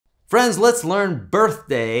Friends, let's learn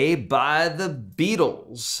Birthday by the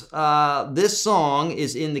Beatles. This song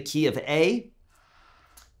is in the key of A.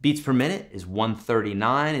 Beats per minute is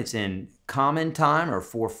 139. It's in common time, or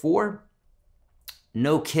 4/4.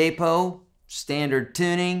 No capo, standard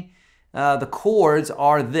tuning. The chords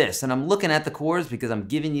are this, and I'm looking at the chords because I'm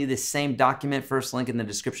giving you this same document, first link in the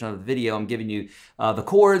description of the video. I'm giving you the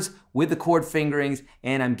chords with the chord fingerings,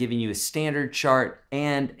 and I'm giving you a standard chart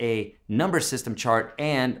and a number system chart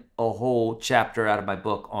and a whole chapter out of my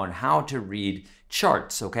book on how to read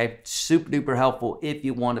charts, okay? Super duper helpful if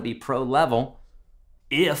you want to be pro level,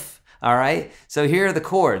 all right? So here are the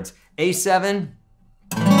chords: A7,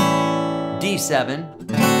 D7,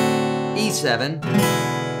 E7,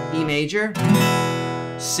 E major,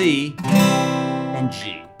 C, and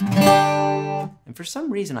G. And for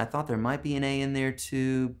some reason, I thought there might be an A in there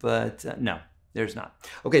too, but no, there's not.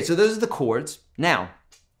 Okay, so those are the chords. Now,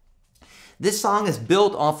 this song is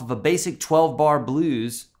built off of a basic 12-bar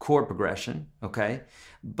blues chord progression, okay?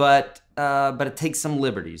 But it takes some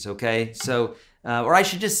liberties, okay? So, or I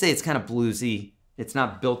should just say it's kind of bluesy. It's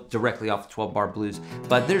not built directly off the 12-bar blues,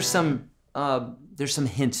 but there's some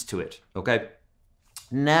hints to it, okay?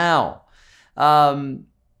 Now,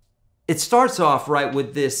 it starts off right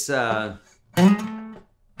with this. Now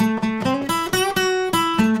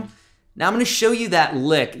I'm going to show you that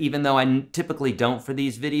lick, even though I typically don't for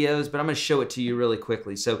these videos, but I'm going to show it to you really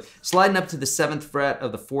quickly. So sliding up to the 7th fret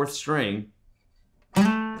of the 4th string,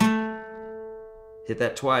 hit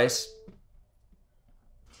that twice.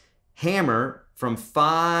 Hammer from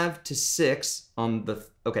 5 to 6 on the,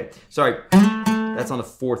 that's on the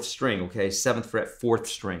 4th string, okay? 7th fret, 4th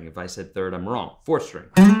string. If I said 3rd, I'm wrong. 4th string.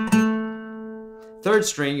 3rd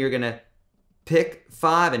string, you're gonna pick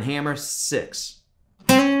 5 and hammer 6.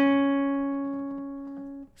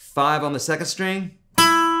 5 on the 2nd string.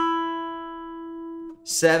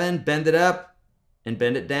 7, bend it up and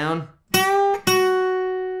bend it down.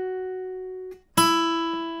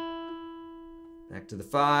 Back to the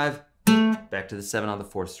 5, back to the 7 on the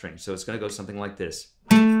 4th string. So it's gonna go something like this.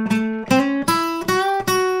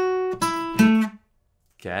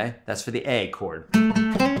 Okay, that's for the A chord, or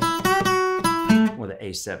the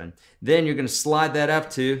A7. Then you're gonna slide that up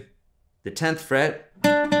to the 10th fret.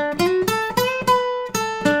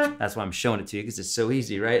 That's why I'm showing it to you, because it's so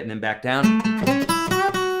easy, right? And then back down.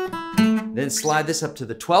 Then slide this up to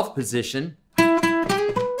the 12th position. If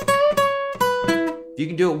you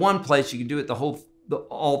can do it one place, you can do it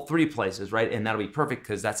all 3 places, right? And that'll be perfect,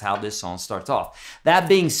 because that's how this song starts off. That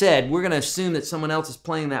being said, we're gonna assume that someone else is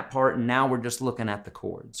playing that part, and now we're just looking at the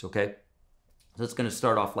chords, okay? So it's gonna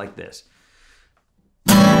start off like this.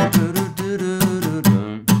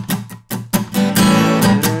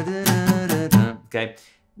 Okay,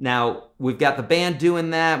 now we've got the band doing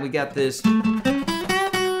that, we got this,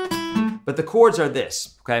 but the chords are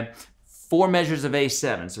this, okay? 4 measures of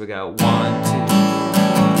A7, so we got 1, 2,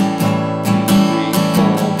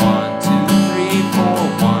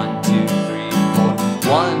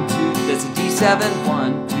 1, 2, that's a D7,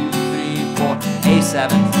 1, 2, 3, 4, A7,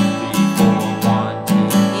 2, 3, 4, 1, 2,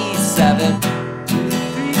 E7, 2,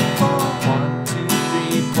 3, 4, 1, 2,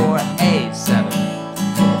 3, 4, A7,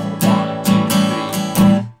 4, 1, 2,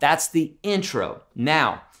 3. That's the intro.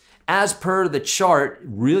 Now, as per the chart,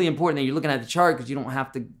 really important that you're looking at the chart, because you don't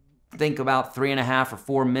have to think about 3.5 or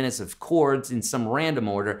 4 minutes of chords in some random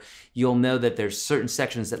order. You'll know that there's certain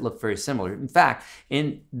sections that look very similar. In fact,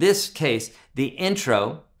 in this case, the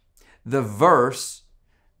intro, the verse,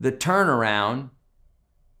 the turnaround,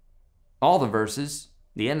 all the verses,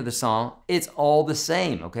 the end of the song, it's all the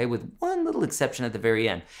same, okay, with one little exception at the very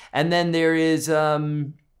end. And then there is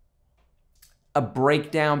a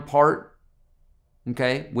breakdown part,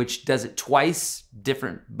 okay, which does it twice,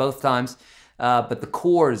 different both times. But the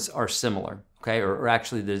chords are similar, okay, or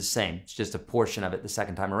actually they're the same. It's just a portion of it the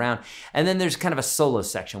second time around. And then there's kind of a solo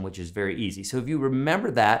section, which is very easy. So if you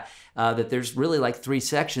remember that there's really like 3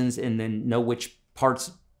 sections, and then know which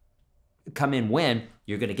parts come in when,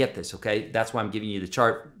 you're gonna get this, okay? That's why I'm giving you the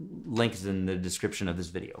chart. Link is in the description of this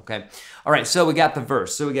video, okay? All right, so we got the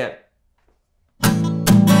verse. So we get,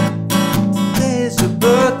 it's your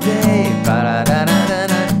birthday, birthday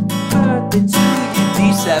to you,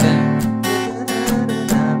 D7.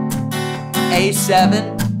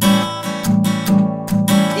 A7,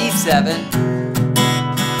 E7,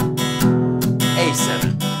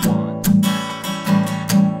 A7, 1.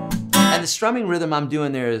 And the strumming rhythm I'm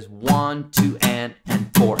doing there is 1, 2, and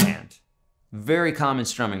 4 and. Very common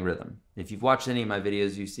strumming rhythm. If you've watched any of my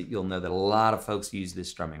videos, you'll know that a lot of folks use this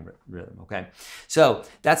strumming rhythm, okay? So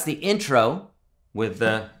that's the intro with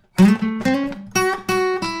the,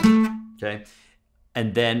 okay?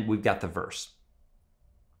 and then we've got the verse.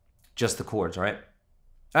 Just the chords, all right?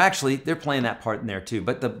 Actually, they're playing that part in there too,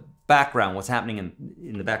 but the background, what's happening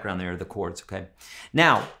in the background there are the chords, okay?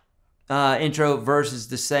 Now, intro, verse is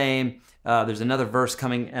the same. There's another verse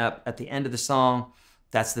coming up at the end of the song.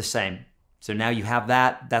 That's the same. So now you have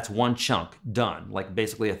that. That's one chunk done, like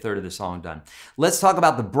basically a third of the song done. Let's talk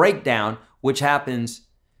about the breakdown, which happens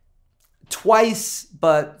twice,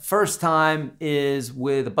 but first time is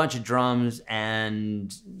with a bunch of drums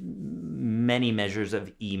and many measures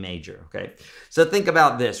of E major, okay? So think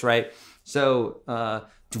about this, right? So that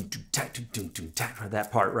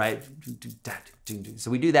part, right? So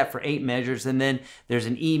we do that for 8 measures, and then there's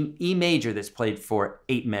an E major that's played for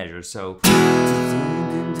 8 measures. So 1,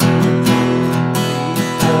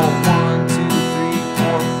 2, 3,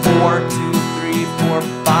 4, 2, 3, 4,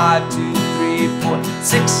 5, 2, 3, 4,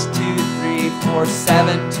 6, 2, 3, 4,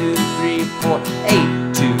 7, 2, 3, 4,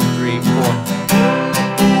 8, 2, 3, 4.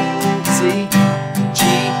 C, G,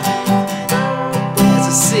 that's a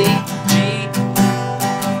C, G,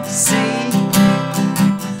 C,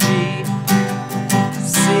 G,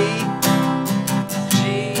 C, G,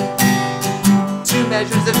 2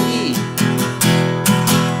 measures of E.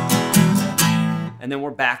 And then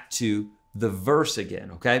we're back to the verse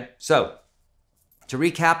again, okay? So, to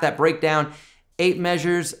recap that breakdown, 8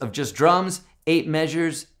 measures of just drums, 8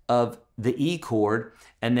 measures of the E chord,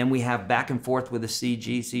 and then we have back and forth with a C,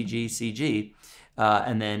 G, C, G, C, G,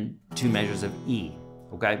 and then 2 measures of E,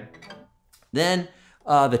 okay? Then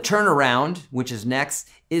the turnaround, which is next,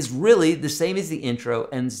 is really the same as the intro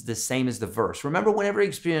and the same as the verse. Remember, whenever you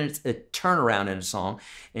experience a turnaround in a song,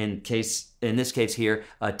 in this case here,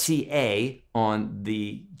 TA on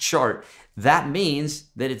the chart, that means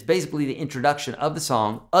that it's basically the introduction of the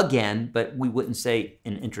song again, but we wouldn't say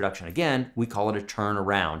an introduction again, we call it a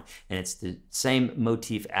turnaround. And it's the same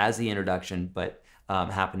motif as the introduction, but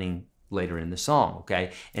happening later in the song,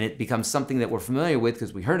 okay? And it becomes something that we're familiar with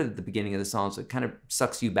because we heard it at the beginning of the song, so it kind of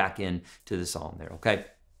sucks you back in to the song there, okay?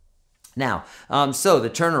 Now, so the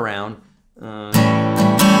turnaround, right?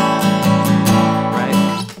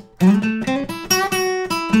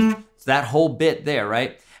 So that whole bit there,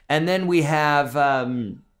 right? And then we have,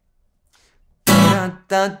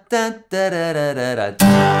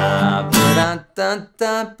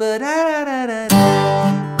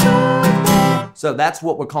 so that's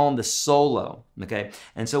what we're calling the solo, okay?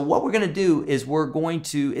 And so what we're gonna do is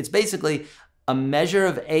it's basically a measure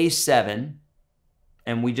of A7,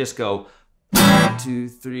 and we just go 1, 2,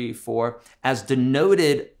 3, 4. As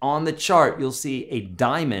denoted on the chart, you'll see a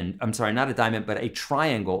diamond, I'm sorry, not a diamond, but a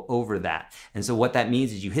triangle over that. And so what that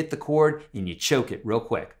means is you hit the chord and you choke it real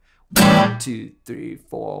quick. 1, 2, 3,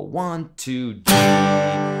 4, 1, 2, G.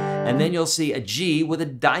 And then you'll see a G with a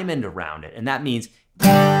diamond around it. And that means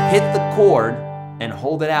hit the chord and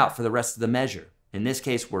hold it out for the rest of the measure. In this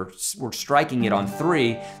case, we're striking it on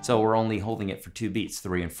 3, so we're only holding it for 2 beats,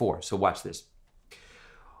 3 and 4. So watch this.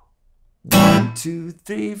 1, 2,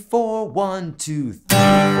 3, 4, 1, 2, 3,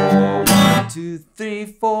 4, 1, 2, 3,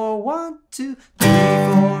 4, 1, 2, 3,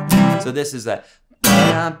 4. So this is a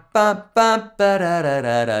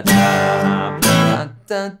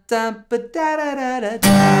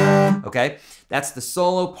okay, that's the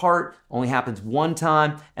solo part, only happens one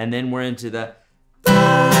time, and then we're into the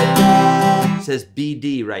it says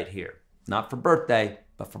BD right here, not for birthday,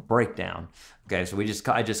 but for breakdown. Okay, so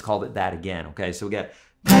I just called it that again. Okay, so we got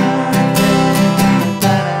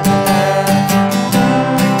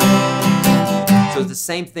so it's the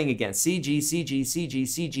same thing again. C, G, C, G, C, G,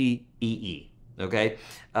 C, G, E, E. Okay,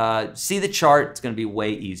 see the chart, it's going to be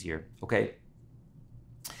way easier. Okay,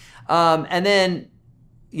 and then,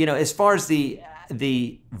 you know, as far as the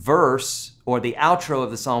verse or the outro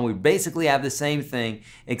of the song, we basically have the same thing,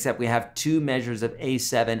 except we have 2 measures of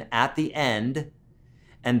A7 at the end,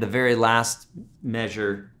 and the very last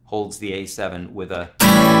measure holds the A7 with a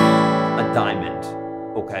diamond.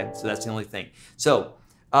 Okay, so that's the only thing. So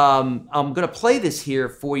I'm gonna play this here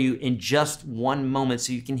for you in just one moment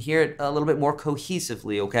so you can hear it a little bit more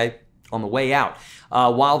cohesively, okay, on the way out.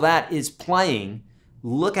 While that is playing,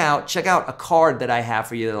 look out, check out a card that I have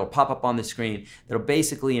for you that'll pop up on the screen that'll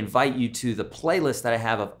basically invite you to the playlist that I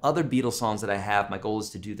have of other Beatles songs that I have. My goal is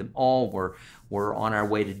to do them all. We're on our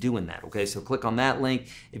way to doing that, okay? So click on that link.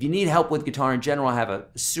 If you need help with guitar in general, I have a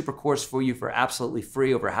super course for you for absolutely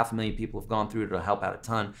free. Over 500,000 people have gone through it. It'll help out a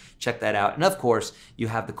ton. Check that out. And of course, you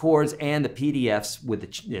have the chords and the PDFs with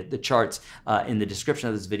the charts in the description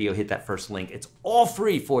of this video. Hit that first link. It's all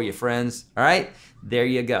free for you, friends. All right? There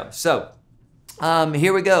you go. So,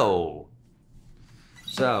 here we go.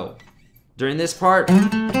 So, during this part,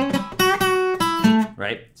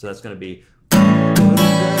 right? So that's gonna be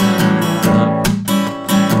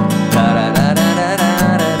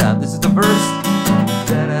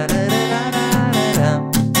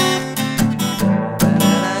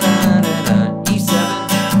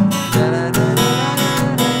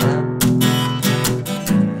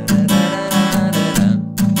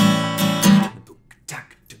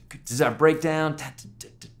is our breakdown.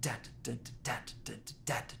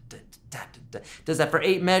 Does that for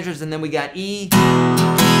 8 measures, and then we got E,